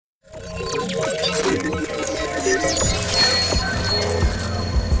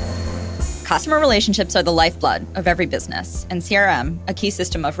Customer relationships are the lifeblood of every business, and CRM, a key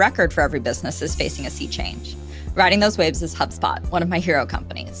system of record for every business, is facing a sea change. Riding those waves is HubSpot, one of my hero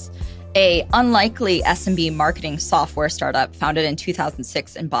companies. A unlikely SMB marketing software startup founded in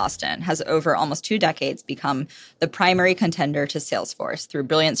 2006 in Boston has over almost 2 decades become the primary contender to Salesforce through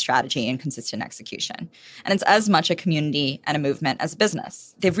brilliant strategy and consistent execution. And it's as much a community and a movement as a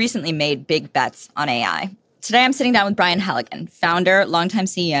business. They've recently made big bets on AI. Today, I'm sitting down with Brian Halligan, founder, longtime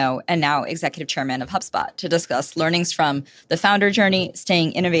CEO, and now executive chairman of HubSpot, to discuss learnings from the founder journey,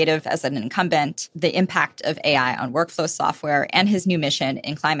 staying innovative as an incumbent, the impact of AI on workflow software, and his new mission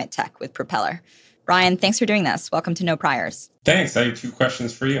in climate tech with Propeller. Brian, thanks for doing this. Welcome to No Priors. Thanks. I have 2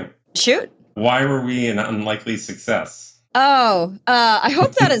 questions for you. Shoot. Why were we an unlikely success? I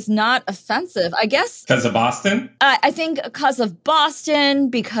hope that is not offensive. I guess Because of Boston? I think because of Boston,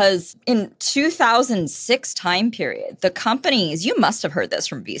 because in 2006 time period, the companies, you must have heard this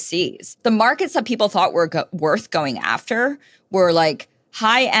from VCs, the markets that people thought were worth going after were like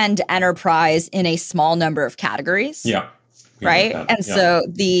high-end enterprise in a small number of categories. Yeah. Right? And so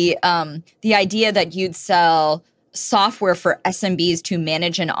the idea that you'd sell software for SMBs to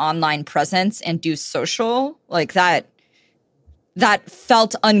manage an online presence and do social, like that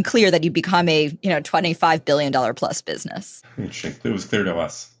felt unclear that you become a $25 billion plus business. It was clear to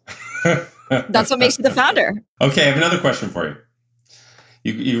us. That's what makes you the founder. Okay, I have another question for you.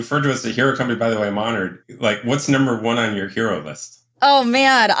 You referred to us as a hero company, by the way, I'm honored. Like, what's number 1 on your hero list? Oh,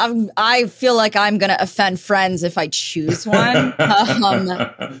 man, I feel like I'm going to offend friends if I choose one.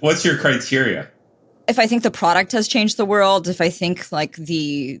 What's your criteria? If I think the product has changed the world, if I think like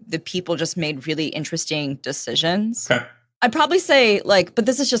the people just made really interesting decisions. Okay. I'd probably say but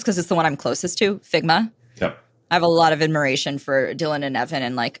this is just because it's the one I'm closest to, Figma. Yep. I have a lot of admiration for Dylan and Evan,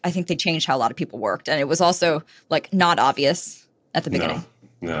 and I think they changed how a lot of people worked. And it was also not obvious at the beginning.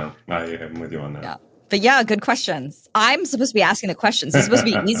 No, I am with you on that. Yeah. But yeah, good questions. I'm supposed to be asking the questions. It's supposed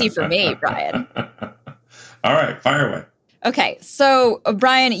to be easy for me, Brian. All right, fire away. Okay, so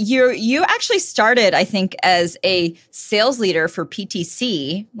Brian, you actually started, I think, as a sales leader for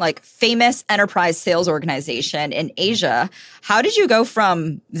PTC, famous enterprise sales organization in Asia. How did you go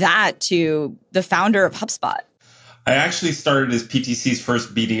from that to the founder of HubSpot? I actually started as PTC's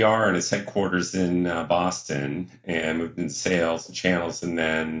first BDR in its headquarters in Boston, and moved into sales and channels, and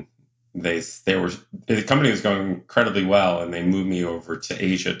then the company was going incredibly well, and they moved me over to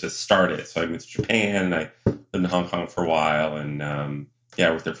Asia to start it. So I moved to Japan, and I lived in Hong Kong for a while, and I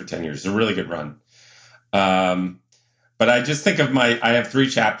worked there for 10 years. It's a really good run. But I just think of I have 3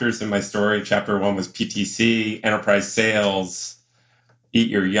 chapters in my story. Chapter 1 was PTC, enterprise sales, eat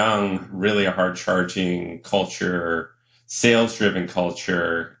your young, really a hard charging culture, sales driven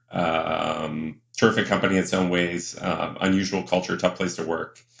culture, terrific company in its own ways, unusual culture, tough place to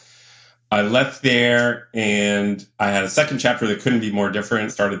work. I left there, and I had a second chapter that couldn't be more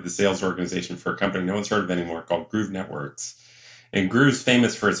different. Started the sales organization for a company no one's heard of anymore called Groove Networks. And Groove's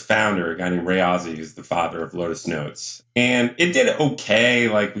famous for its founder, a guy named Ray Ozzie, who's the father of Lotus Notes. And it did okay.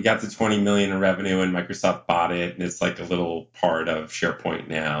 We got to 20 million in revenue, and Microsoft bought it, and it's a little part of SharePoint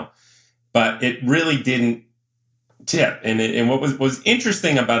now. But it really didn't tip. And what was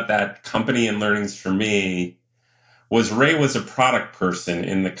interesting about that company and learnings for me was Ray was a product person,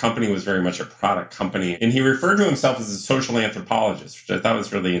 and the company was very much a product company. And he referred to himself as a social anthropologist, which I thought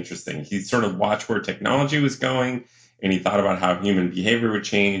was really interesting. He sort of watched where technology was going, and he thought about how human behavior would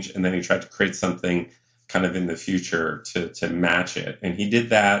change, and then he tried to create something kind of in the future to match it. And he did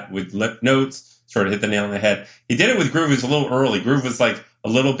that with Lip Notes, sort of hit the nail on the head. He did it with Groove. It was a little early. Groove was a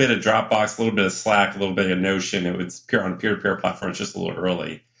little bit of Dropbox, a little bit of Slack, a little bit of Notion. It was on a peer-to-peer platform. It's just a little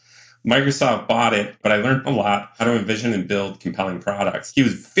early. Microsoft bought it, but I learned a lot how to envision and build compelling products. He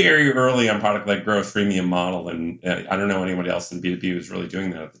was very early on product-led growth, freemium model, and I don't know anybody else in B2B who was really doing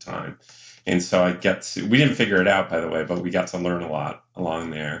that at the time. And so we didn't figure it out, by the way, but we got to learn a lot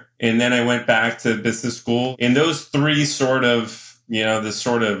along there. And then I went back to business school. And those 3 sort of, this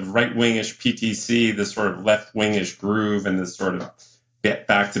sort of right-wingish PTC, this sort of left-wingish Groove, and this sort of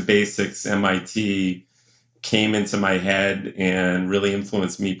back to basics MIT came into my head and really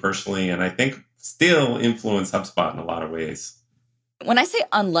influenced me personally, and I think still influence HubSpot in a lot of ways. When I say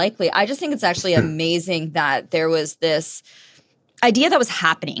unlikely, I just think it's actually amazing that there was this idea that was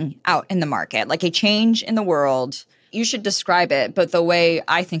happening out in the market, a change in the world. You should describe it, but the way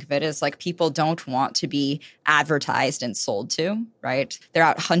I think of it is people don't want to be advertised and sold to, right? They're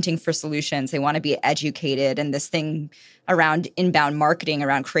out hunting for solutions. They want to be educated, and this thing around inbound marketing,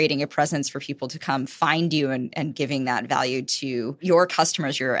 around creating a presence for people to come find you and giving that value to your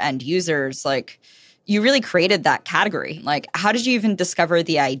customers, your end users, you really created that category. How did you even discover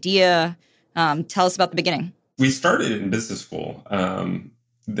the idea? Tell us about the beginning. We started in business school.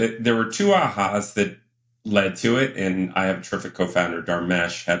 There were two ahas that led to it, and I have a terrific co-founder,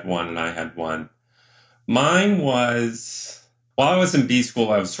 Dharmesh, had one, and I had one. Mine was, while I was in B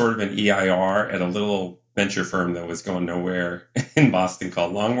school, I was sort of an EIR at a little venture firm that was going nowhere in Boston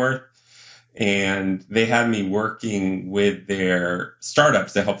called Longworth. And they had me working with their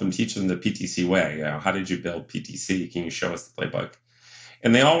startups to help them teach them the PTC way. How did you build PTC? Can you show us the playbook?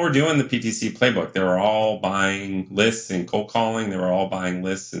 And they all were doing the PTC playbook. They were all buying lists and cold calling. They were all buying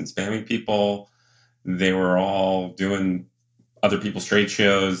lists and spamming people. They were all doing other people's trade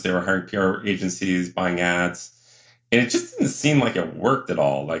shows. They were hiring PR agencies, buying ads. And it just didn't seem like it worked at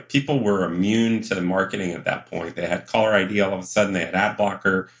all. Like people were immune to the marketing at that point. They had caller ID all of a sudden. They had ad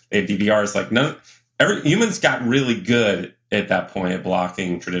blocker. They had DVRs. Like humans got really good at that point at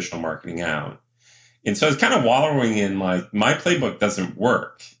blocking traditional marketing out. And so I was kind of wallowing in like, my playbook doesn't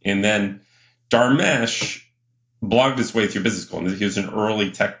work. And then Dharmesh blogged his way through business school. And he was an early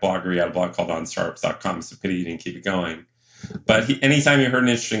tech blogger. He had a blog called OnStartups.com. It's a pity he didn't keep it going. But anytime he heard an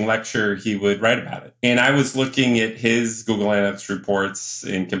interesting lecture, he would write about it. And I was looking at his Google Analytics reports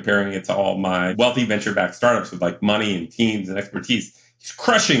and comparing it to all my wealthy venture-backed startups with like money and teams and expertise. He's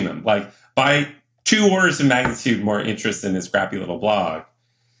crushing them, like by 2 orders of magnitude more interest in his scrappy little blog.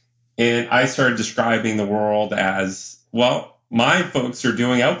 And I started describing the world as, well, my folks are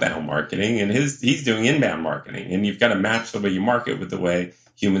doing outbound marketing and he's doing inbound marketing. And you've got to match the way you market with the way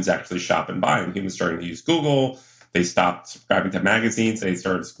humans actually shop and buy. And humans starting to use Google. They stopped subscribing to magazines. They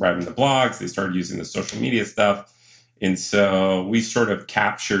started subscribing to blogs. They started using the social media stuff. And so we sort of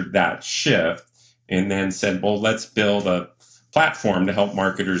captured that shift and then said, well, let's build a platform to help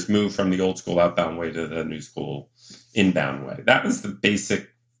marketers move from the old school outbound way to the new school inbound way. That was the basic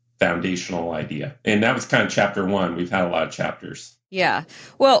foundational idea. And that was kind of chapter 1. We've had a lot of chapters. Yeah.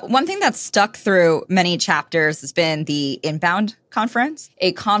 Well, one thing that's stuck through many chapters has been the Inbound conference,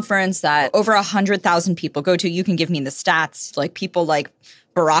 a conference that over 100,000 people go to. You can give me the stats, like people like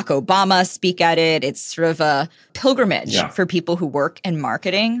Barack Obama speak at it. It's sort of a pilgrimage for people who work in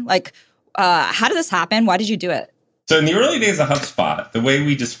marketing. Like, how did this happen? Why did you do it? So in the early days of HubSpot, the way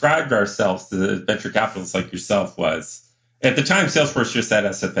we described ourselves to the venture capitalists like yourself was, at the time, Salesforce just said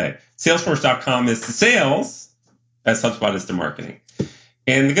SFA. Salesforce.com is to sales as HubSpot is to marketing.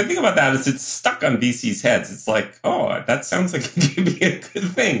 And the good thing about that is it's stuck on VC's heads. It's like, oh, that sounds like it could be a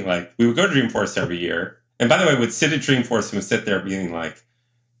good thing. Like we would go to Dreamforce every year. And by the way, we'd sit at Dreamforce and would sit there being like,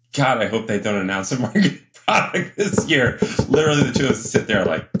 God, I hope they don't announce a marketing product this year. Literally the two of us would sit there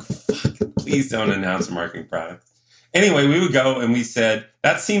like, fuck, please don't announce a marketing product. Anyway, we would go and we said,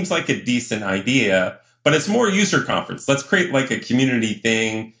 that seems like a decent idea, but it's more user conference. Let's create like a community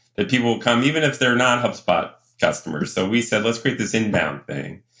thing that people will come, even if they're not HubSpot customers. So we said, let's create this inbound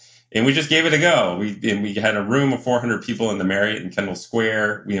thing. And we just gave it a go. We had a room of 400 people in the Marriott in Kendall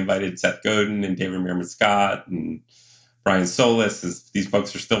Square. We invited Seth Godin and David Meerman Scott and Brian Solis. These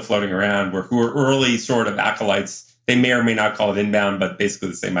folks are still floating around, who are early sort of acolytes. They may or may not call it inbound, but basically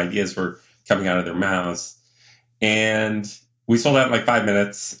the same ideas were coming out of their mouths. And we sold out in like 5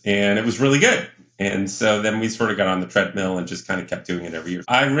 minutes, and it was really good. And so then we sort of got on the treadmill and just kind of kept doing it every year.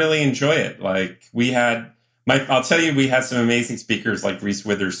 I really enjoy it. Like I'll tell you, we had some amazing speakers like Reese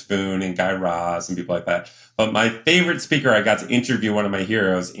Witherspoon and Guy Raz and people like that. But my favorite speaker, I got to interview one of my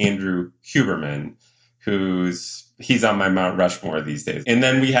heroes, Andrew Huberman, he's on my Mount Rushmore these days. And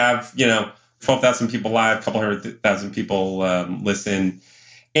then we have, 12,000 people live, a couple 100,000 people listen.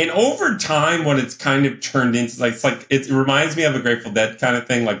 And over time, what it's kind of turned into, it reminds me of a Grateful Dead kind of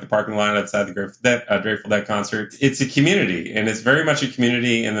thing, like the parking lot outside the Grateful Dead concert. It's a community, and it's very much a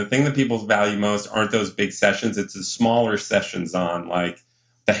community. And the thing that people value most aren't those big sessions. It's the smaller sessions on like,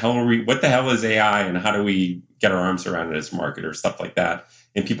 what the hell is AI, and how do we get our arms around it as marketers, stuff like that.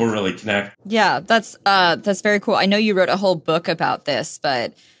 And people really connect. Yeah, that's very cool. I know you wrote a whole book about this,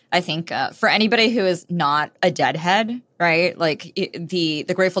 but I think for anybody who is not a Deadhead, right? Like the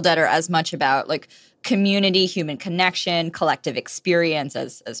Grateful Dead are as much about like community, human connection, collective experience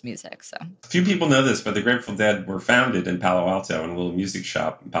as music. So few people know this, but the Grateful Dead were founded in Palo Alto, in a little music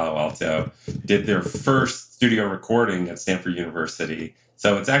shop in Palo Alto. Did their first studio recording at Stanford University.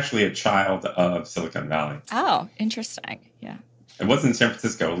 So it's actually a child of Silicon Valley. Oh, interesting. Yeah. It wasn't in San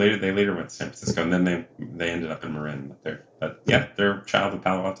Francisco. They later went to San Francisco, and then they ended up in Marin. But yeah, they're a child of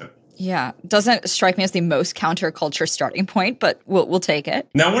Palo Alto. Yeah, doesn't strike me as the most counterculture starting point, but we'll take it.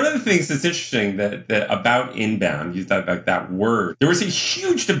 Now, one of the things that's interesting that about inbound, you thought about that word. There was a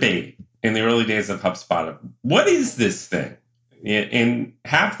huge debate in the early days of HubSpot of what is this thing, and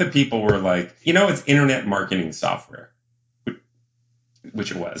half the people were like, it's internet marketing software.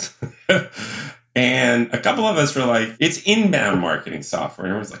 which it was. And a couple of us were like, it's inbound marketing software.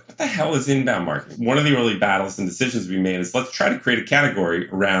 And everyone's like, what the hell is inbound marketing? One of the early battles and decisions we made is let's try to create a category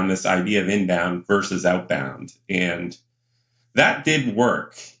around this idea of inbound versus outbound. And that did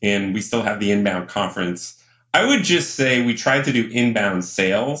work. And we still have the inbound conference. I would just say we tried to do inbound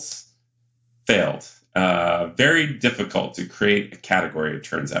sales, failed. Very difficult to create a category, it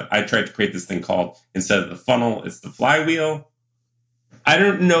turns out. I tried to create this thing called, instead of the funnel, it's the flywheel. I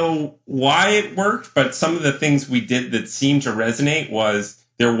don't know why it worked, but some of the things we did that seemed to resonate was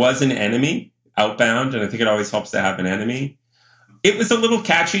there was an enemy outbound, and I think it always helps to have an enemy. It was a little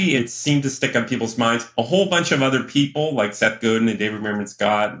catchy. It seemed to stick on people's minds. A whole bunch of other people like Seth Godin and David Merriman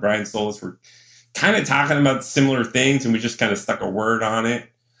Scott and Brian Solis were kind of talking about similar things, and we just kind of stuck a word on it.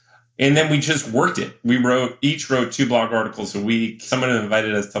 And then we just worked it. We each wrote 2 blog articles a week. Someone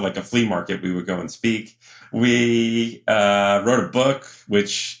invited us to like a flea market. We would go and speak. We wrote a book,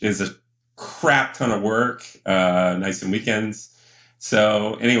 which is a crap ton of work, nights and weekends.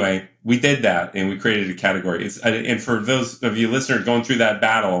 So anyway, we did that and we created a category. And for those of you listeners going through that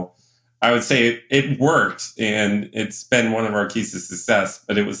battle, I would say it worked, and it's been one of our keys to success,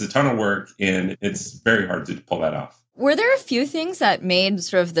 but it was a ton of work and it's very hard to pull that off. Were there a few things that made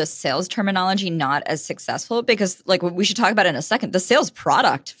sort of the sales terminology not as successful? Because like we should talk about it in a second. The sales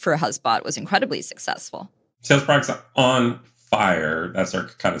product for HubSpot was incredibly successful. Sales product's on fire. That's our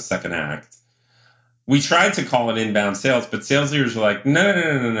kind of second act. We tried to call it inbound sales, but sales leaders were like,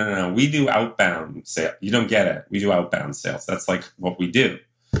 no. We do outbound sales. You don't get it. We do outbound sales. That's like what we do.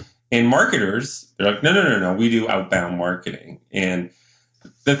 And marketers, they're like, no. We do outbound marketing. And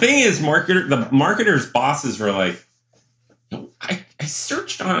the thing is, the marketers' bosses were like, I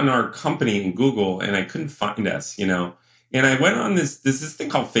searched on our company in Google and I couldn't find us, And I went on this thing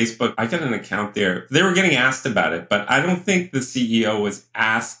called Facebook. I got an account there. They were getting asked about it, but I don't think the CEO was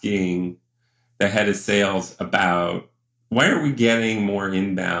asking the head of sales about why are we getting more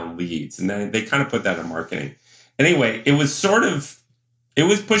inbound leads? And then they kind of put that in marketing. Anyway, it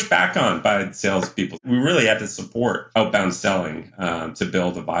was pushed back on by salespeople. We really had to support outbound selling to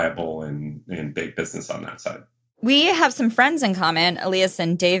build a viable and big business on that side. We have some friends in common, Elias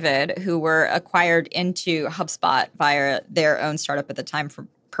and David, who were acquired into HubSpot via their own startup at the time for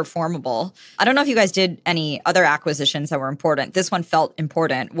Performable. I don't know if you guys did any other acquisitions that were important. This one felt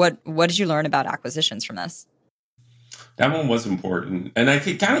important. What did you learn about acquisitions from this? That one was important. And I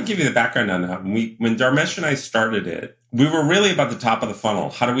could kind of give you the background on that. When Dharmesh and I started it, we were really about the top of the funnel.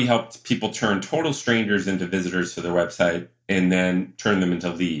 How do we help people turn total strangers into visitors to their website and then turn them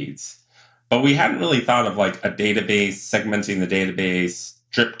into leads? But we hadn't really thought of like a database, segmenting the database,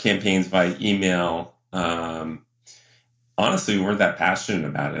 drip campaigns by email. Honestly, we weren't that passionate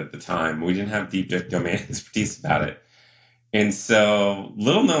about it at the time. We didn't have deep domain expertise about it. And so,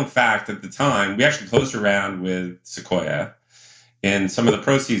 little known fact at the time, we actually closed a round with Sequoia. And some of the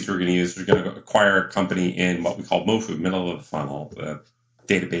proceeds we're going to use, we're going to acquire a company in what we call MOFU, middle of the funnel, the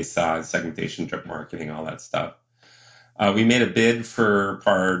database size, segmentation, drip marketing, all that stuff. We made a bid for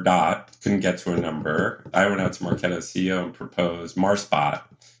Pardot, couldn't get to a number. I went out to Marketo CEO and proposed Marspot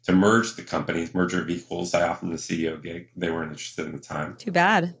to merge the companies, merger of equals. I offered them the CEO gig. They weren't interested in the time. Too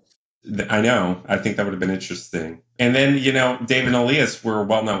bad. I know. I think that would have been interesting. And then, Dave and Elias were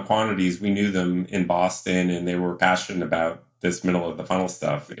well-known quantities. We knew them in Boston, and they were passionate about this middle of the funnel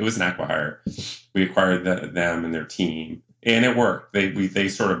stuff. It was an acquihire. We acquired them and their team, and it worked. They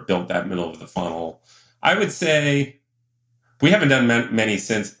sort of built that middle of the funnel. I would say we haven't done many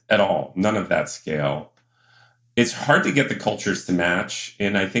since at all, none of that scale. It's hard to get the cultures to match.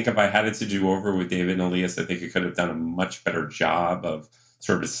 And I think if I had it to do over with David and Elias, I think I could have done a much better job of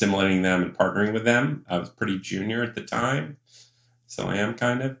sort of assimilating them and partnering with them. I was pretty junior at the time. So I am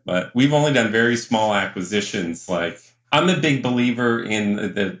kind of. But we've only done very small acquisitions. Like, I'm a big believer in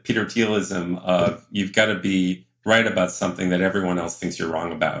the Peter Thielism of you've got to be right about something that everyone else thinks you're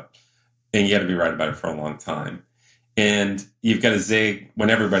wrong about. And you got to be right about it for a long time. And you've got to zig when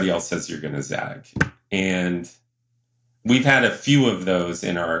everybody else says you're going to zag. And we've had a few of those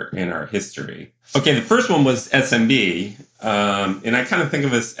in our history. Okay, the first one was SMB. And I kind of think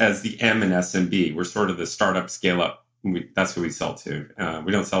of us as the M in SMB. We're sort of the startup scale up. That's who we sell to.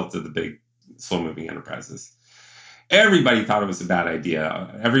 We don't sell to the big, slow-moving enterprises. Everybody thought it was a bad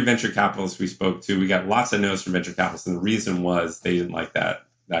idea. Every venture capitalist we spoke to, we got lots of no's from venture capitalists. And the reason was they didn't like that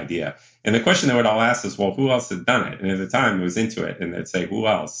idea. And the question they would all ask is, well, who else had done it? And at the time, it was Intuit. And they'd say, who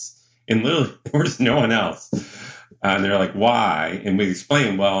else? And literally, there was no one else. And they're like, why? And we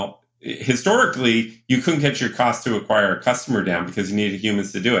explain, well, historically, you couldn't get your cost to acquire a customer down because you needed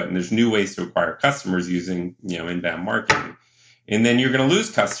humans to do it. And there's new ways to acquire customers using, inbound marketing. And then you're going to lose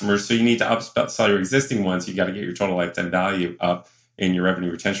customers. So you need to upsell your existing ones. You got to get your total lifetime value up and your revenue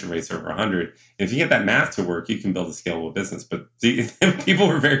retention rates over 100. And if you get that math to work, you can build a scalable business. But people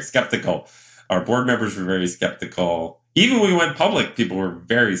were very skeptical. Our board members were very skeptical. Even when we went public, people were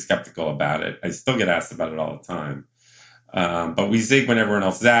very skeptical about it. I still get asked about it all the time. But we zigged when everyone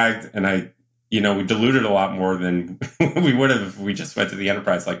else zagged. And we diluted a lot more than we would have if we just went to the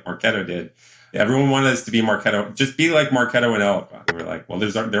enterprise like Marketo did. Everyone wanted us to be Marketo, just be like Marketo and Eloqua. We were like, well,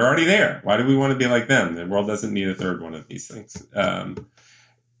 they're already there. Why do we want to be like them? The world doesn't need a third one of these things.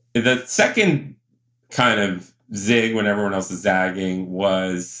 The second kind of zig when everyone else is zagging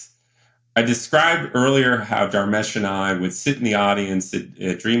was, I described earlier how Dharmesh and I would sit in the audience at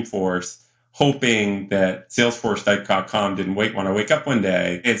Dreamforce hoping that Salesforce.com didn't want to wake up one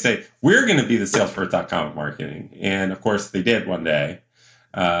day and say, we're going to be the Salesforce.com of marketing. And of course they did one day.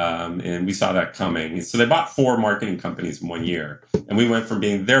 And we saw that coming. So they bought 4 marketing companies in 1 year. And we went from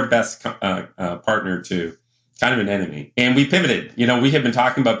being their best partner to kind of an enemy. And we pivoted. We had been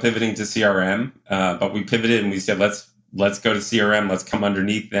talking about pivoting to CRM, but we pivoted and we said, let's go to CRM. Let's come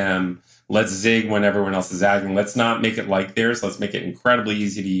underneath them. Let's zig when everyone else is zagging. Let's not make it like theirs. Let's make it incredibly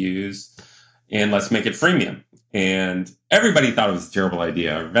easy to use. And let's make it freemium. And everybody thought it was a terrible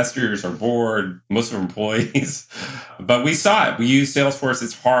idea. Our investors, our board, most of our employees. But we saw it. We use Salesforce.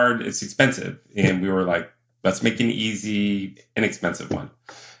 It's hard. It's expensive. And we were like, let's make an easy, inexpensive one.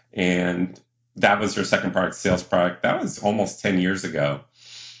 And that was our second product, sales product. That was almost 10 years ago.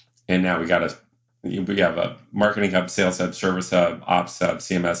 And now we have a marketing hub, sales hub, service hub, ops hub,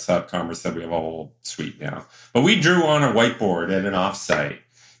 CMS hub, commerce hub. We have a whole suite now. But we drew on a whiteboard at an offsite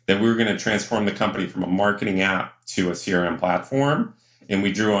that we were going to transform the company from a marketing app to a CRM platform. And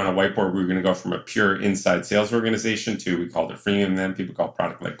we drew on a whiteboard. We were going to go from a pure inside sales organization to, we called it freemium then, people call it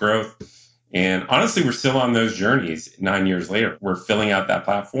product-led growth. And honestly, we're still on those journeys 9 years later. We're filling out that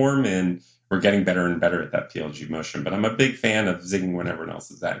platform and we're getting better and better at that PLG motion. But I'm a big fan of zigging when everyone else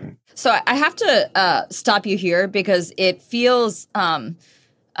is zagging. So I have to stop you here because it feels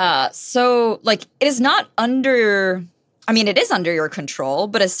so like it is not under... I mean, it is under your control,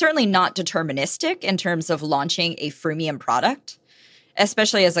 but it's certainly not deterministic in terms of launching a freemium product,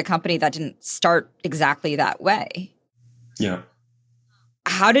 especially as a company that didn't start exactly that way. Yeah.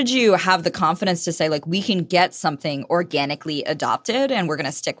 How did you have the confidence to say, like, we can get something organically adopted and we're going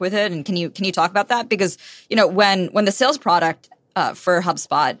to stick with it? And can you talk about that? Because, when the sales product for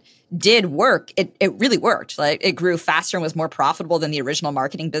HubSpot did work, it really worked. Like, it grew faster and was more profitable than the original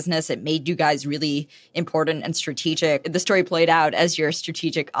marketing business. It made you guys really important and strategic. The story played out as your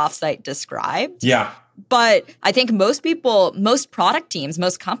strategic offsite described. Yeah. But I think most people, most product teams,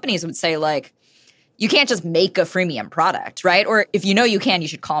 most companies would say, like, you can't just make a freemium product, right? Or if you know you can, you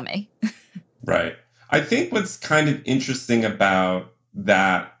should call me. Right. I think what's kind of interesting about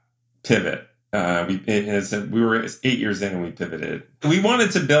that pivot, we were 8 years in and we pivoted. We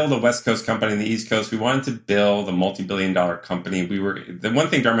wanted to build a West Coast company in the East Coast. We wanted to build a multi-billion-dollar company. The one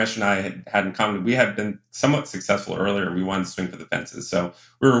thing Dharmesh and I had in common, we had been somewhat successful earlier and we wanted to swing for the fences. So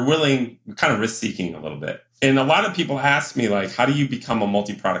we were kind of risk-seeking a little bit. And a lot of people ask me, like, how do you become a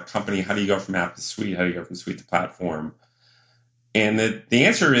multi-product company? How do you go from app to suite? How do you go from suite to platform? And the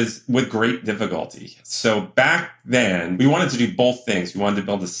answer is with great difficulty. So back then, we wanted to do both things. We wanted to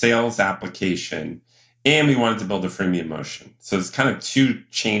build a sales application and we wanted to build a freemium motion. So it's kind of 2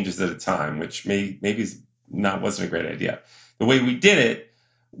 changes at a time, which maybe wasn't a great idea. The way we did it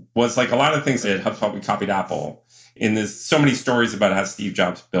was like a lot of things at HubSpot, we copied Apple. And there's so many stories about how Steve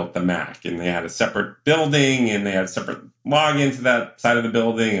Jobs built the Mac, and they had a separate building and they had a separate login to that side of the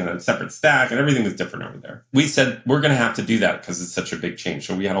building and a separate stack, and everything was different over there. We said, we're going to have to do that because it's such a big change.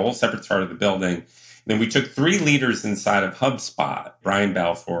 So we had a whole separate part of the building. Then we took 3 leaders inside of HubSpot, Brian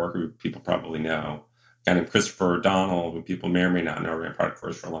Balfour, who people probably know, a guy named Christopher O'Donnell, who people may or may not know, ran product for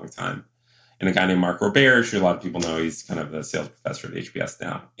us for a long time, and a guy named Mark Roberge, who a lot of people know. He's kind of the sales professor at HBS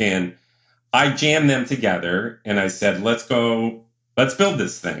now. And I jammed them together and I said, let's build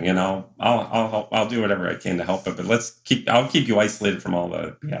this thing, and I'll do whatever I can to help it, but I'll keep you isolated from all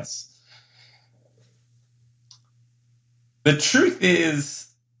the BS. The truth is,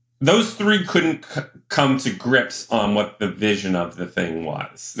 those 3 couldn't come to grips on what the vision of the thing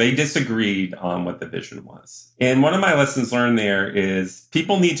was. They disagreed on what the vision was. And one of my lessons learned there is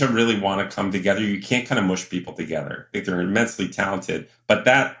people need to really want to come together. You can't kind of mush people together. I think they're immensely talented, but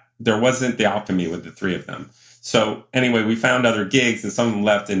there wasn't the alchemy with the 3 of them. So anyway, we found other gigs and some of them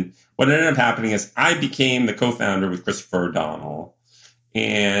left. And what ended up happening is I became the co-founder with Christopher O'Donnell.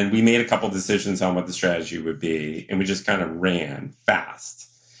 And we made a couple decisions on what the strategy would be. And we just kind of ran fast.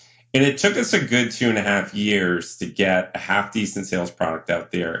 And it took us a good 2.5 years to get a half decent sales product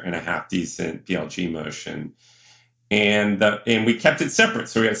out there and a half decent PLG motion. And we kept it separate.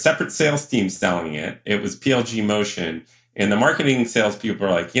 So we had a separate sales team selling it. It was PLG motion. And the marketing salespeople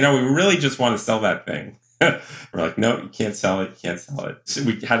were like, we really just want to sell that thing. We're like, no, you can't sell it. You can't sell it. So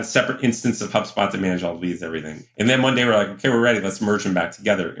we had a separate instance of HubSpot to manage all the leads, everything. And then one day we're like, okay, we're ready. Let's merge them back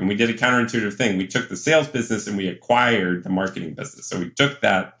together. And we did a counterintuitive thing. We took the sales business and we acquired the marketing business. So we took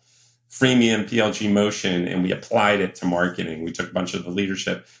that freemium PLG motion and we applied it to marketing. We took a bunch of the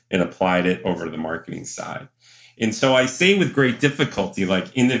leadership and applied it over to the marketing side. And so I say with great difficulty,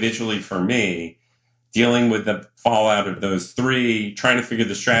 like individually for me, dealing with the fallout of those three, trying to figure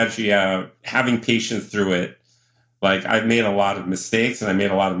the strategy out, having patience through it. Like I've made a lot of mistakes and I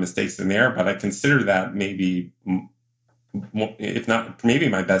made a lot of mistakes in there, but I consider that maybe, if not, maybe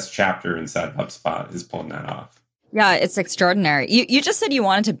my best chapter inside HubSpot is pulling that off. Yeah, it's extraordinary. You just said you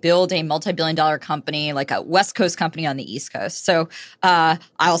wanted to build a multi-billion-dollar company, like a West Coast company on the East Coast. So I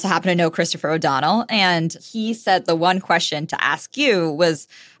also happen to know Christopher O'Donnell, and he said the one question to ask you was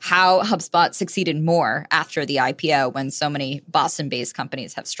how HubSpot succeeded more after the IPO when so many Boston-based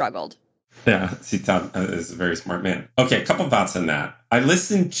companies have struggled. Yeah, see, Tom is a very smart man. Okay, a couple thoughts on that. I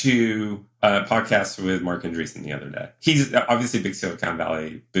listened to a podcast with Mark Andreessen the other day. He's obviously a big Silicon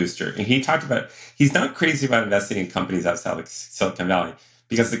Valley booster, and he talked about he's not crazy about investing in companies outside of Silicon Valley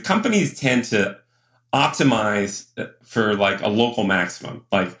because the companies tend to optimize for like a local maximum.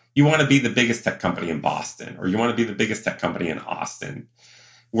 Like you want to be the biggest tech company in Boston, or you want to be the biggest tech company in Austin.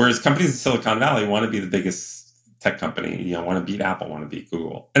 Whereas companies in Silicon Valley want to be the biggest tech company, want to beat Apple, want to beat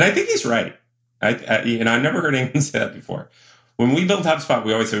Google. And I think he's right. I've never heard anyone say that before. When we built HubSpot,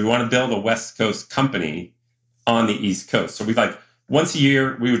 we always say we want to build a West Coast company on the East Coast. So we once a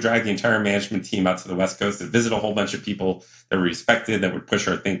year, we would drag the entire management team out to the West Coast to visit a whole bunch of people that were respected, that would push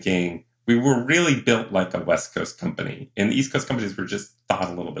our thinking. We were really built like a West Coast company. And the East Coast companies were just thought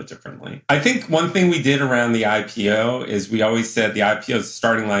a little bit differently. I think one thing we did around the IPO is we always said the IPO is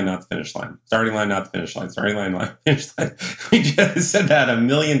starting line, not the finish line. Starting line, not the finish line. Starting line, not the finish line. We just said that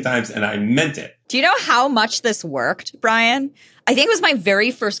 1,000,000 times, and I meant it. Do you know how much this worked, Brian? I think it was my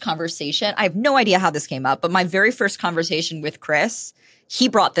very first conversation. I have no idea how this came up, but my very first conversation with Chris, he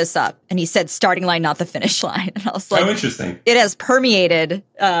brought this up and he said, starting line, not the finish line. And I was like, oh, interesting. It has permeated,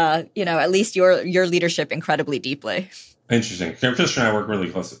 at least your leadership incredibly deeply. Interesting. Chris and I work really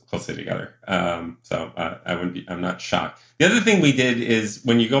closely together. I'm not shocked. The other thing we did is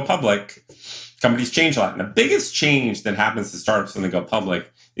when you go public, companies change a lot. And the biggest change that happens to startups when they go public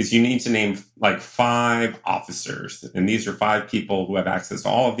is you need to name like 5 officers. And these are 5 people who have access to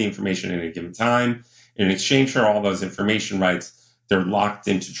all of the information at any given time. In exchange for all those information rights, they're locked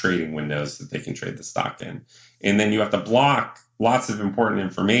into trading windows that they can trade the stock in. And then you have to block lots of important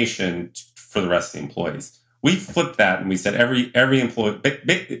information for the rest of the employees. We flipped that and we said every employee,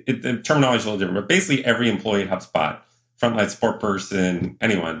 the terminology is a little different, but basically every employee at HubSpot, frontline support person,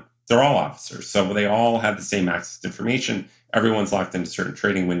 anyone, they're all officers. So they all have the same access to information. Everyone's locked into certain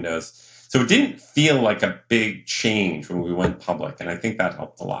trading windows. So it didn't feel like a big change when we went public. And I think that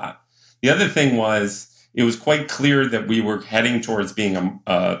helped a lot. The other thing was, it was quite clear that we were heading towards being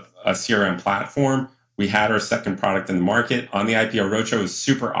a CRM platform. We had our second product in the market. On the IPO roadshow, it was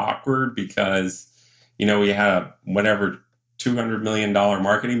super awkward because, we had a $200 million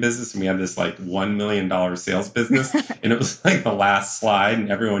marketing business, and we had this like $1 million sales business. And it was like the last slide,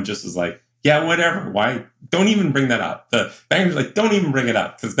 and everyone just was like, yeah, whatever. Why? Don't even bring that up. The bankers were like, don't even bring it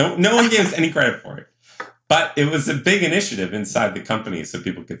up, because no one gave us any credit for it. But it was a big initiative inside the company so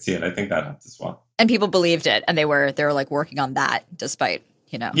people could see it. I think that helped as well. And people believed it, and they were like working on that despite,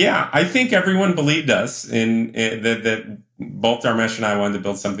 Yeah, I think everyone believed us in that both Dharmesh and I wanted to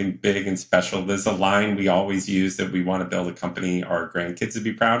build something big and special. There's a line we always use that we want to build a company our grandkids would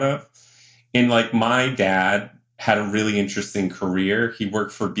be proud of. And like my dad had a really interesting career. He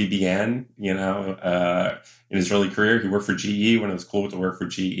worked for BBN, in his early career. He worked for GE when it was cool to work for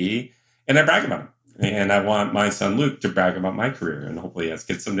GE. And I brag about him. And I want my son Luke to brag about my career, and hopefully he has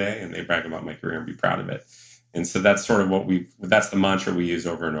kids someday and they brag about my career and be proud of it. And so that's sort of that's the mantra we use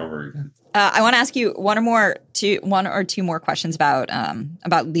over and over again. I want to ask you one or two more questions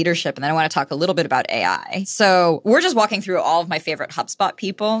about leadership, and then I want to talk a little bit about AI. So we're just walking through all of my favorite HubSpot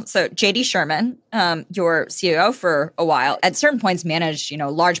people. So JD Sherman, your CEO for a while, at certain points managed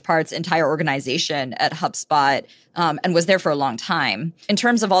large parts, entire organization at HubSpot, and was there for a long time. In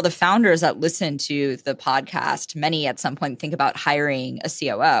terms of all the founders that listen to the podcast, many at some point think about hiring a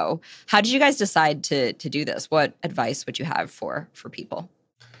COO. How did you guys decide to do this? What advice would you have for people?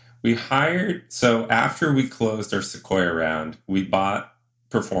 So after we closed our Sequoia round, we bought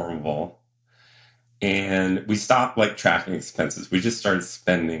performable. And we stopped like tracking expenses. We just started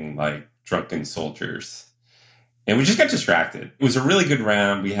spending like drunken soldiers. And we just got distracted. It was a really good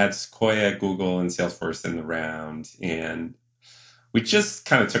round. We had Sequoia, Google, and Salesforce in the round. And we just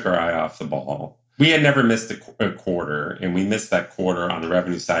kind of took our eye off the ball. We had never missed a quarter, and we missed that quarter on the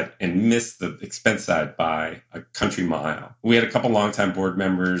revenue side and missed the expense side by a country mile. We had a couple longtime board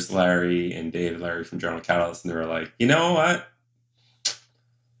members, Larry and Dave, Larry from General Catalyst, and they were like, you know what?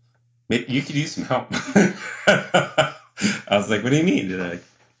 Maybe you could use some help. I was like, what do you mean? They're like,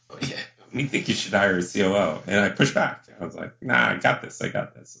 oh, yeah, we think you should hire a COO. And I pushed back. I was like, nah, I got this. Like,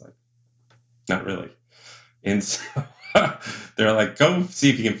 not really. And so they're like, go see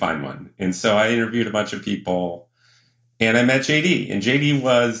if you can find one. And so I interviewed a bunch of people and I met JD. And JD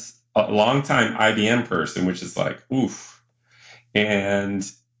was a longtime IBM person, which is like, oof. And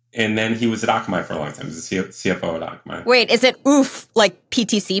then he was at Akamai for a long time. He was the CFO at Akamai. Wait, is it oof like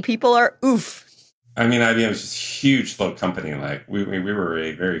PTC people are oof? I mean, IBM was just a huge, slow company. Like we were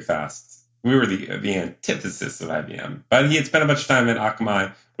a very fast. We were the antithesis of IBM. But he had spent a bunch of time at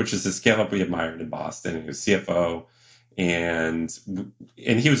Akamai, which is a scale-up we admired in Boston. He was CFO, and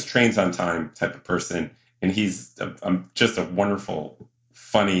he was trains on time type of person. And he's just a wonderful,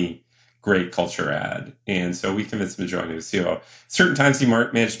 funny, great culture ad. And so we convinced him to join as COO. Certain times he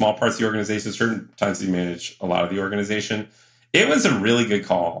managed small parts of the organization. Certain times he managed a lot of the organization. It was a really good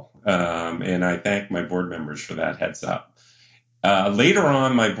call. And I thank my board members for that heads up. Later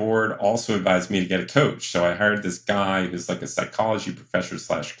on, my board also advised me to get a coach. So I hired this guy who's like a psychology professor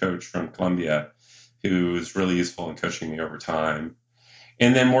 / coach from Columbia, who's really useful in coaching me over time.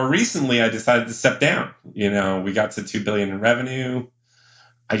 And then more recently, I decided to step down. We got to $2 billion in revenue.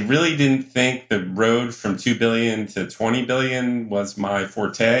 I really didn't think the road from 2 billion to 20 billion was my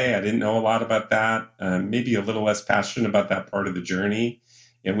forte. I didn't know a lot about that. Maybe a little less passionate about that part of the journey.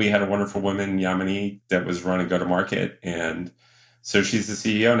 And we had a wonderful woman, Yamini, that was running go-to-market. And so she's the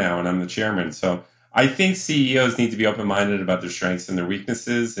CEO now, and I'm the chairman. So I think CEOs need to be open-minded about their strengths and their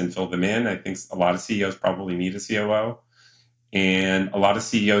weaknesses and fill them in. I think a lot of CEOs probably need a COO. And a lot of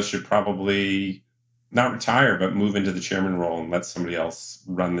CEOs should probably not retire, but move into the chairman role and let somebody else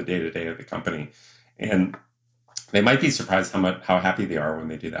run the day-to-day of the company. And they might be surprised how happy they are when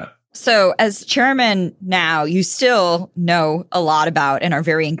they do that. So as chairman now, you still know a lot about and are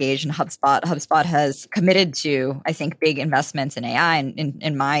very engaged in HubSpot. HubSpot has committed to, I think, big investments in AI. And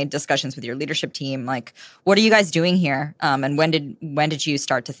in my discussions with your leadership team, like, what are you guys doing here? And when did you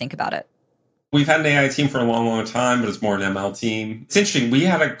start to think about it? We've had an AI team for a long, long time, but it's more an ML team. It's interesting. We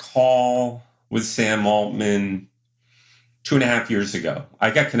had a call with Sam Altman 2.5 years ago.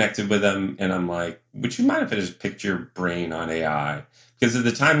 I got connected with him and I'm like, would you mind if I just picked your brain on AI? Because at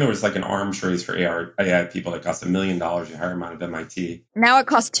the time there was like an arms race for AI people that cost $1 million. You hire them out of MIT. Now it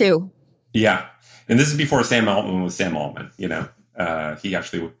costs $2 million. Yeah. And this is before Sam Altman was Sam Altman. He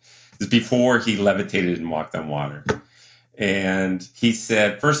actually, this is before he levitated and walked on water. And he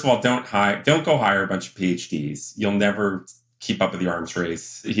said, first of all, don't go hire a bunch of PhDs. You'll never keep up with the arms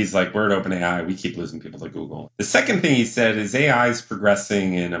race. He's like, we're at OpenAI. We keep losing people to Google. The second thing he said is AI is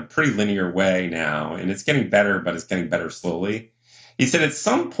progressing in a pretty linear way now, and it's getting better, but it's getting better slowly. He said at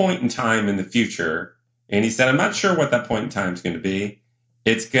some point in time in the future, and he said, I'm not sure what that point in time is going to be.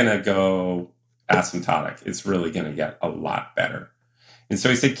 It's going to go asymptotic. It's really going to get a lot better. And so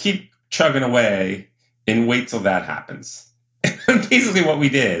he said, keep chugging away and wait till that happens. And basically what we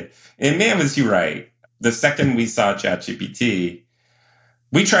did, and man, was he right. The second we saw ChatGPT,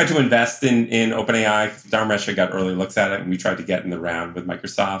 we tried to invest in OpenAI. Dharmesh got early looks at it, and we tried to get in the round with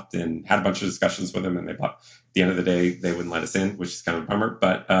Microsoft and had a bunch of discussions with them. And at the end of the day, they wouldn't let us in, which is kind of a bummer.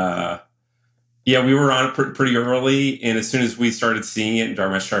 But we were on it pretty early. And as soon as we started seeing it and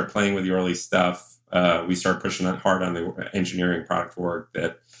Dharmesh started playing with the early stuff, we started pushing hard on the engineering product work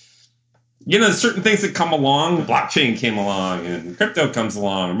that, there's certain things that come along. Blockchain came along and crypto comes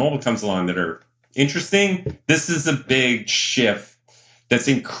along and mobile comes along that are interesting. This is a big shift that's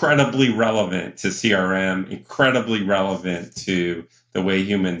incredibly relevant to CRM, incredibly relevant to the way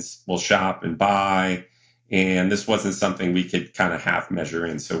humans will shop and buy. And this wasn't something we could kind of half measure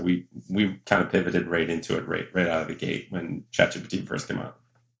in. So we kind of pivoted right into it right out of the gate when ChatGPT first came out.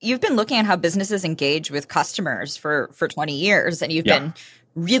 You've been looking at how businesses engage with customers for 20 years, and you've been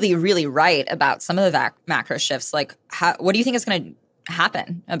really, really right about some of the macro shifts. Like, what do you think is going to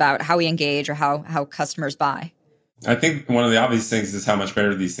happen about how we engage or how customers buy? I think one of the obvious things is how much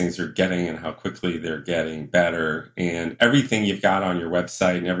better these things are getting and how quickly they're getting better. And everything you've got on your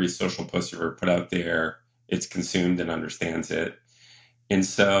website and every social post you've ever put out there, it's consumed and understands it. And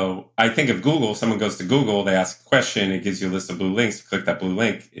so I think of Google, someone goes to Google, they ask a question, it gives you a list of blue links. You click that blue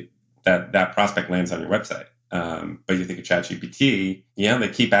link, that prospect lands on your website. But you think of ChatGPT, they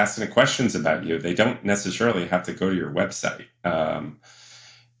keep asking questions about you. They don't necessarily have to go to your website.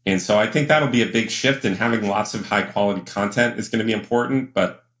 And so I think that'll be a big shift, and having lots of high quality content is going to be important.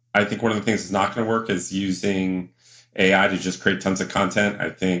 But I think one of the things that's not going to work is using AI to just create tons of content. I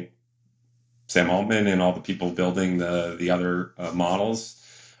think Sam Altman and all the people building the other models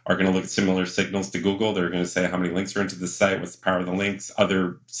are going to look at similar signals to Google. They're going to say how many links are into the site, what's the power of the links,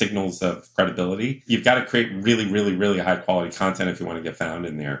 other signals of credibility. You've got to create really, really, really high quality content if you want to get found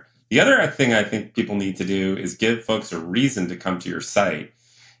in there. The other thing I think people need to do is give folks a reason to come to your site.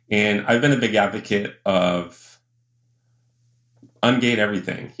 And I've been a big advocate of ungate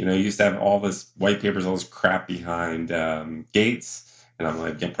everything. You used to have all this white papers, all this crap behind gates. And I'm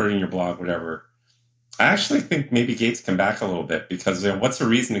like, put it in your blog, whatever. I actually think maybe gates come back a little bit, because what's the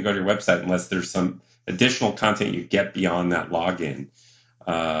reason to go to your website unless there's some additional content you get beyond that login?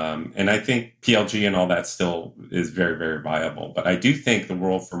 And I think PLG and all that still is very, very viable. But I do think the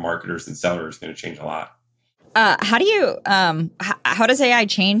world for marketers and sellers is going to change a lot. How does AI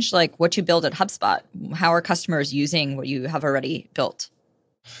change what you build at HubSpot? How are customers using what you have already built?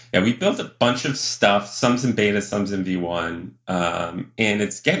 Yeah, we built a bunch of stuff. Some's in beta, some's in V1. And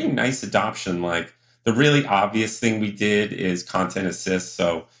it's getting nice adoption. The really obvious thing we did is content assist.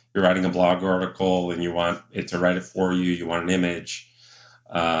 So you're writing a blog article and you want it to write it for you. You want an image,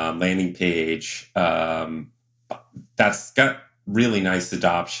 landing page. That's got really nice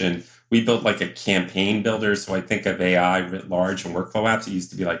adoption. We built a campaign builder. So I think of AI writ large and workflow apps. It used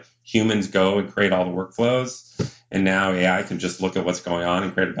to be humans go and create all the workflows. And now AI can just look at what's going on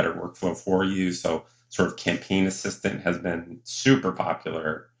and create a better workflow for you. So sort of campaign assistant has been super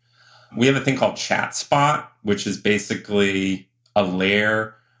popular. We have a thing called ChatSpot, which is basically a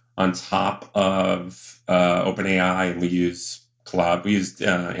layer on top of OpenAI, and we use Cloud. We used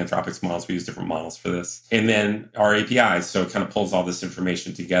Anthropic's models. We use different models for this. And then our APIs, so it kind of pulls all this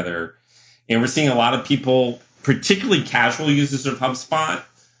information together. And we're seeing a lot of people, particularly casual users of HubSpot,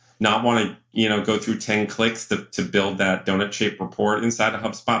 not want to go through 10 clicks to build that donut-shaped report inside of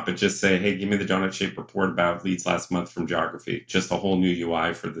HubSpot, but just say, hey, give me the donut-shaped report about leads last month from geography. Just a whole new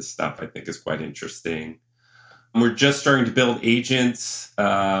UI for this stuff I think is quite interesting. We're just starting to build agents.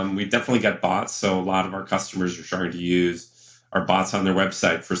 We definitely got bots, so a lot of our customers are starting to use our bots on their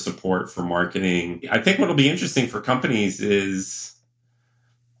website for support, for marketing. I think what will be interesting for companies is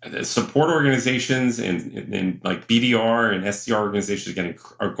support organizations and BDR and SDR organizations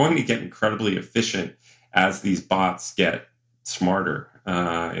are going to get incredibly efficient as these bots get smarter.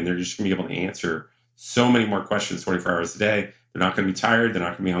 And they're just going to be able to answer so many more questions 24 hours a day. They're not going to be tired. They're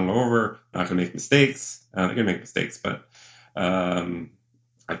not going to be hungover. They're not going to make mistakes. They're going to make mistakes, but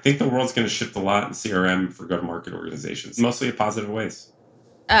I think the world's going to shift a lot in CRM for go-to-market organizations, mostly in positive ways.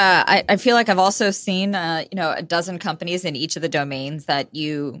 I feel like I've also seen, a dozen companies in each of the domains that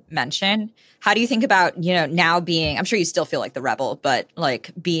you mentioned. How do you think about, now being, I'm sure you still feel like the rebel, but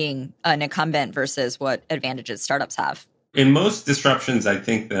being an incumbent versus what advantages startups have? In most disruptions, I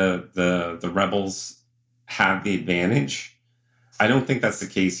think the rebels have the advantage. I don't think that's the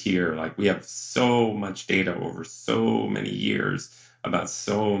case here. We have so much data over so many years about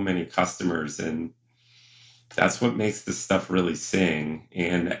so many customers, and that's what makes this stuff really sing.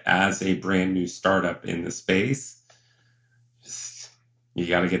 And as a brand new startup in the space, you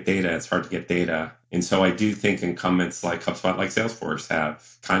got to get data. It's hard to get data. And so I do think incumbents like HubSpot, like Salesforce,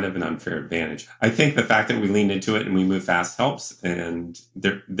 have kind of an unfair advantage. I think the fact that we lean into it and we move fast helps. And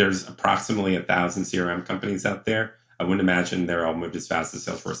there's approximately 1,000 CRM companies out there. I wouldn't imagine they're all moved as fast as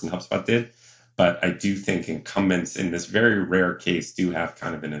Salesforce and HubSpot did. But I do think incumbents in this very rare case do have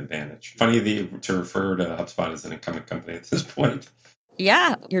kind of an advantage. Funny to refer to HubSpot as an incumbent company at this point.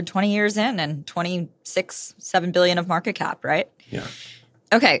 Yeah, you're 20 years in and 7 billion of market cap, right? Yeah.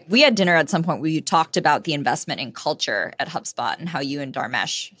 Okay, we had dinner at some point where you talked about the investment in culture at HubSpot and how you and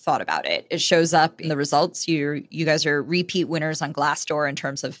Dharmesh thought about it. It shows up in the results. You guys are repeat winners on Glassdoor in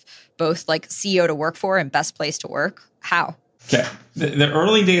terms of both CEO to work for and best place to work. How? Okay, the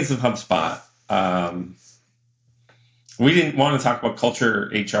early days of HubSpot, we didn't want to talk about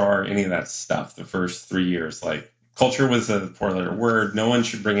culture, HR, any of that stuff the first 3 years. Culture was a 4-letter word. No one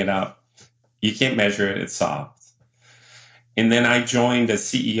should bring it up. You can't measure it. It's soft. And then I joined a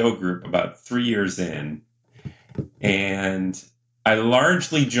CEO group about 3 years in. And I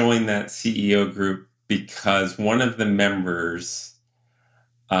largely joined that CEO group because one of the members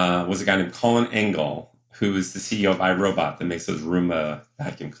was a guy named Colin Engel, who is the CEO of iRobot that makes those Roomba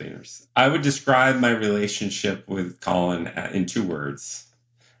vacuum cleaners. I would describe my relationship with Colin in 2 words.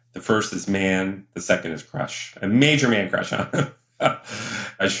 The first is man, the second is crush. A major man crush on him.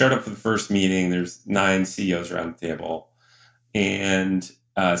 I showed up for the first meeting. There's 9 CEOs around the table, and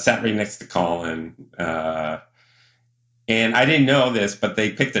sat right next to Colin. And I didn't know this, but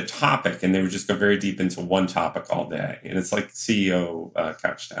they picked a topic, and they would just go very deep into one topic all day. And it's like CEO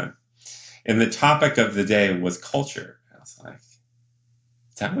couch time. And the topic of the day was culture. I was like,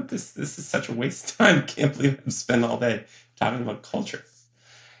 is that what this is such a waste of time. Can't believe I'm spending all day talking about culture.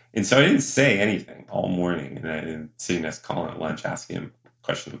 And so I didn't say anything all morning. And I didn't sitting next to Colin at lunch asking him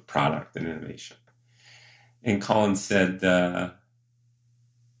questions of product and innovation. And Colin said,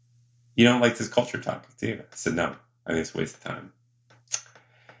 you don't like this culture topic, do you? I said, no, I think it's a waste of time.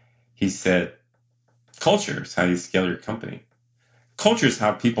 He said, culture is how you scale your company. Culture is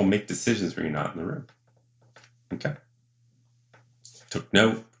how people make decisions when you're not in the room. Okay. Took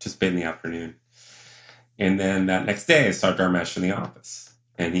note, participated in the afternoon. And then that next day, I saw Dharmesh in the office.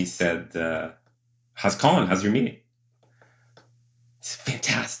 And he said, how's Colin? How's your meeting? I said,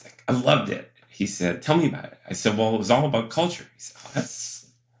 fantastic. I loved it. He said, tell me about it. I said, well, it was all about culture. He said, oh,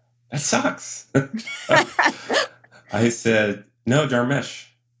 that sucks. I said, no, Dharmesh,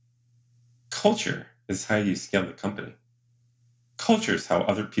 culture is how you scale the company. Culture is how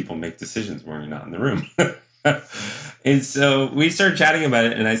other people make decisions when you're not in the room. And so we started chatting about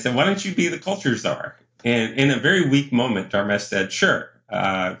it, and I said, why don't you be the culture czar? And in a very weak moment, Dharmesh said, sure.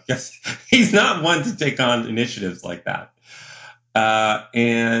 Because he's not one to take on initiatives like that.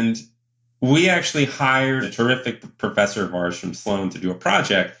 And we actually hired a terrific professor of ours from Sloan to do a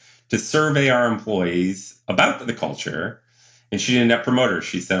project to survey our employees about the culture. And she did a net promoter.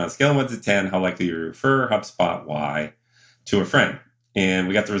 She said, on a scale of 1 to 10, how likely you refer HubSpot Y to a friend? And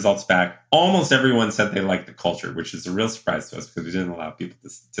we got the results back. Almost everyone said they liked the culture, which is a real surprise to us because we didn't allow people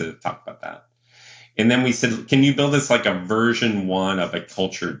to talk about that. And then we said, can you build us like a version 1 of a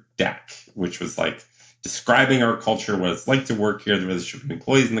culture deck, which was like describing our culture, what it's like to work here, the relationship with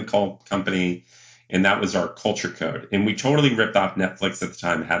employees in the company. And that was our culture code. And we totally ripped off Netflix at the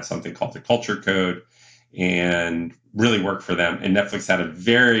time, had something called the culture code, and really worked for them. And Netflix had a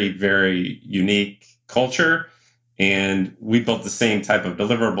very, very unique culture. And we built the same type of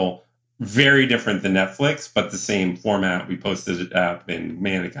deliverable, very different than Netflix, but the same format. We posted it up, and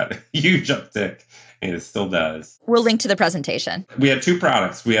man, it got a huge uptick, and it still does. We'll link to the presentation. We have 2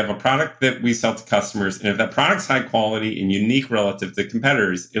 products. We have a product that we sell to customers, and if that product's high quality and unique relative to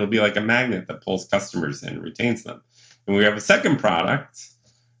competitors, it'll be like a magnet that pulls customers in and retains them. And we have a second product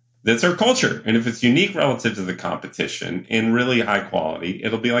that's our culture. And if it's unique relative to the competition and really high quality,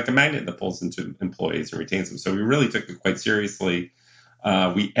 it'll be like a magnet that pulls into employees and retains them. So we really took it quite seriously.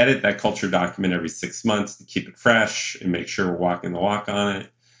 We edit that culture document every 6 months to keep it fresh and make sure we're walking the walk on it.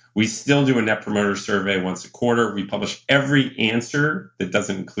 We still do a net promoter survey once a quarter. We publish every answer that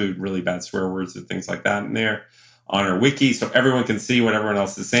doesn't include really bad swear words or things like that in there on our wiki, so everyone can see what everyone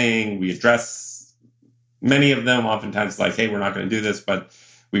else is saying. We address many of them, oftentimes like, hey, we're not going to do this, but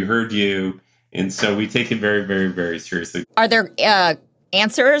we heard you. And so we take it very, very, very seriously. Are there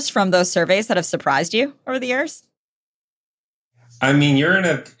answers from those surveys that have surprised you over the years? I mean, you're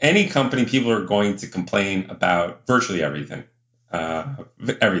in any company, people are going to complain about virtually everything.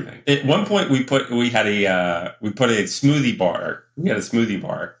 Everything. At one point, we put a smoothie bar. We had a smoothie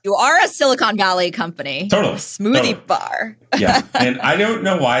bar. You are a Silicon Valley company. Totally. A smoothie bar. Yeah. And I don't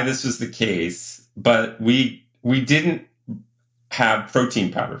know why this was the case, but we didn't have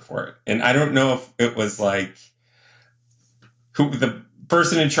protein powder for it. And I don't know if it was like the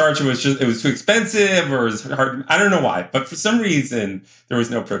person in charge it was too expensive or it was hard. I don't know why, but for some reason there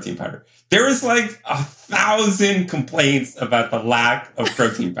was no protein powder. There was like 1,000 complaints about the lack of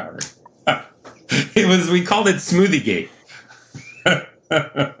protein powder. We called it Smoothie Gate.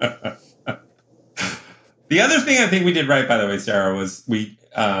 The other thing I think we did right, by the way, Sarah, was we,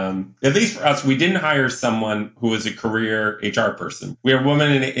 at least for us, we didn't hire someone who was a career HR person. We had a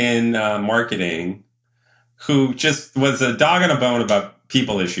woman in marketing who just was a dog on a bone about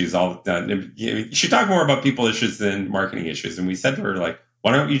people issues all the time. She talked more about people issues than marketing issues. And we said to her, like,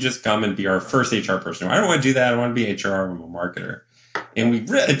 why don't you just come and be our first HR person? I don't want to do that. I want to be HR. I'm a marketer. And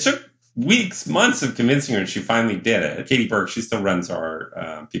it took weeks, months of convincing her, and she finally did it. Katie Burke, she still runs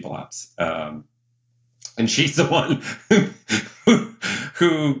our people ops. And she's the one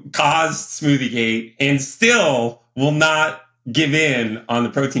who caused Smoothie Gate and still will not give in on the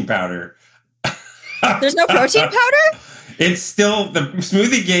protein powder. There's no protein powder? It's still the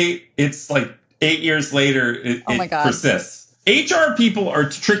Smoothie Gate. It's like 8 years later. It persists. HR people are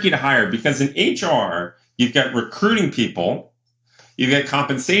tricky to hire because in HR, you've got recruiting people, you've got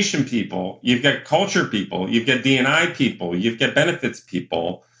compensation people, you've got culture people, you've got D&I people, you've got benefits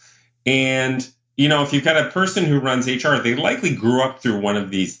people. And, if you've got a person who runs HR, they likely grew up through one of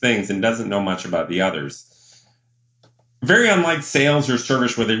these things and doesn't know much about the others. Very unlike sales or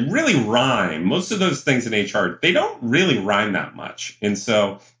service where they really rhyme. Most of those things in HR, they don't really rhyme that much. And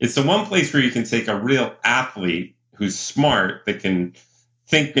so it's the one place where you can take a real athlete who's smart that can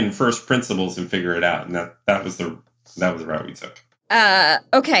think in first principles and figure it out. And that was the route we took.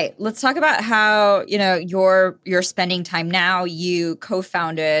 Okay, let's talk about how, you're spending time now. You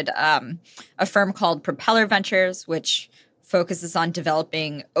co-founded a firm called Propeller Ventures, which focuses on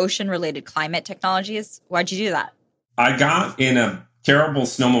developing ocean-related climate technologies. Why'd you do that? I got in a terrible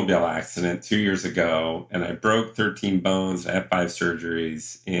snowmobile accident 2 years ago, and I broke 13 bones. I had 5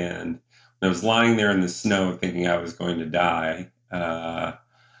 surgeries, and I was lying there in the snow thinking I was going to die.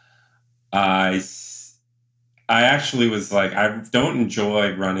 I actually was like, I don't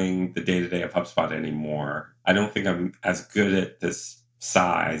enjoy running the day-to-day of HubSpot anymore. I don't think I'm as good at this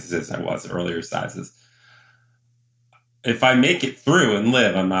size as I was at earlier sizes. If I make it through and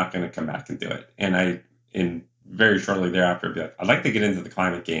live, I'm not going to come back and do it. And very shortly thereafter, I'd be like, I'd like to get into the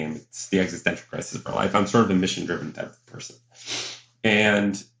climate game. It's the existential crisis of our life. I'm sort of a mission-driven type of person.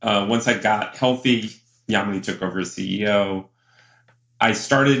 And once I got healthy, Yamini took over as CEO. I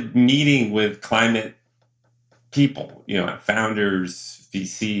started meeting with climate people, founders,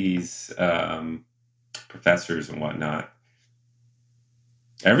 VCs, professors and whatnot.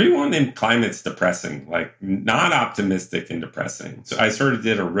 Everyone in climate's depressing, like not optimistic and depressing. So I sort of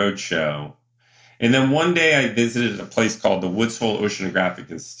did a road show. And then one day I visited a place called the Woods Hole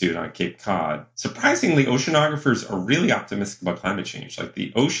Oceanographic Institute on Cape Cod. Surprisingly, oceanographers are really optimistic about climate change. Like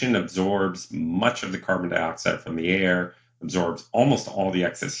the ocean absorbs much of the carbon dioxide from the air, absorbs almost all the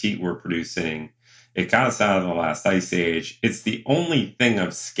excess heat we're producing. It got us out of the last ice age. It's the only thing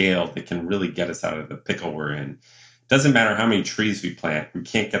of scale that can really get us out of the pickle we're in. Doesn't matter how many trees we plant. We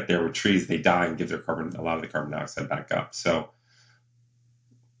can't get there with trees. They die and give a lot of the carbon dioxide back up. So,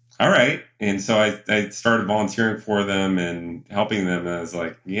 all right. And so I started volunteering for them and helping them. And I was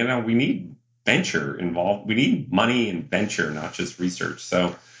like, we need venture involved. We need money and venture, not just research.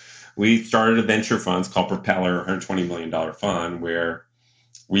 So we started a venture fund called Propeller, $120 million fund, where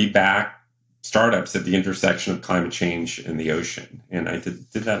we back startups at the intersection of climate change and the ocean. And I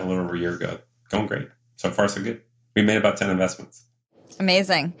did that a little over a year ago. Going great. So far, so good. We made about 10 investments.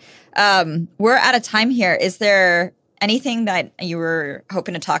 Amazing. We're out of time here. Is there anything that you were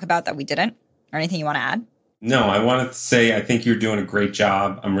hoping to talk about that we didn't, or anything you want to add? No, I wanted to say I think you're doing a great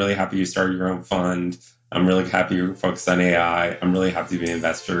job. I'm really happy you started your own fund. I'm really happy you're focused on AI. I'm really happy to be an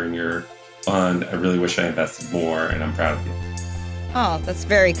investor in your fund. I really wish I invested more, and I'm proud of you. Oh, that's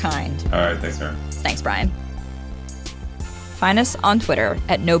very kind. All right. Thanks, Aaron. Thanks, Brian. Find us on Twitter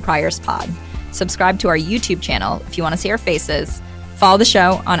at NoPriorsPod. Subscribe to our YouTube channel if you want to see our faces. Follow the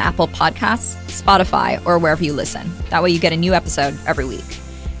show on Apple Podcasts, Spotify, or wherever you listen. That way you get a new episode every week.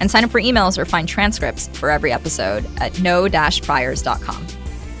 And sign up for emails or find transcripts for every episode at no-priors.com.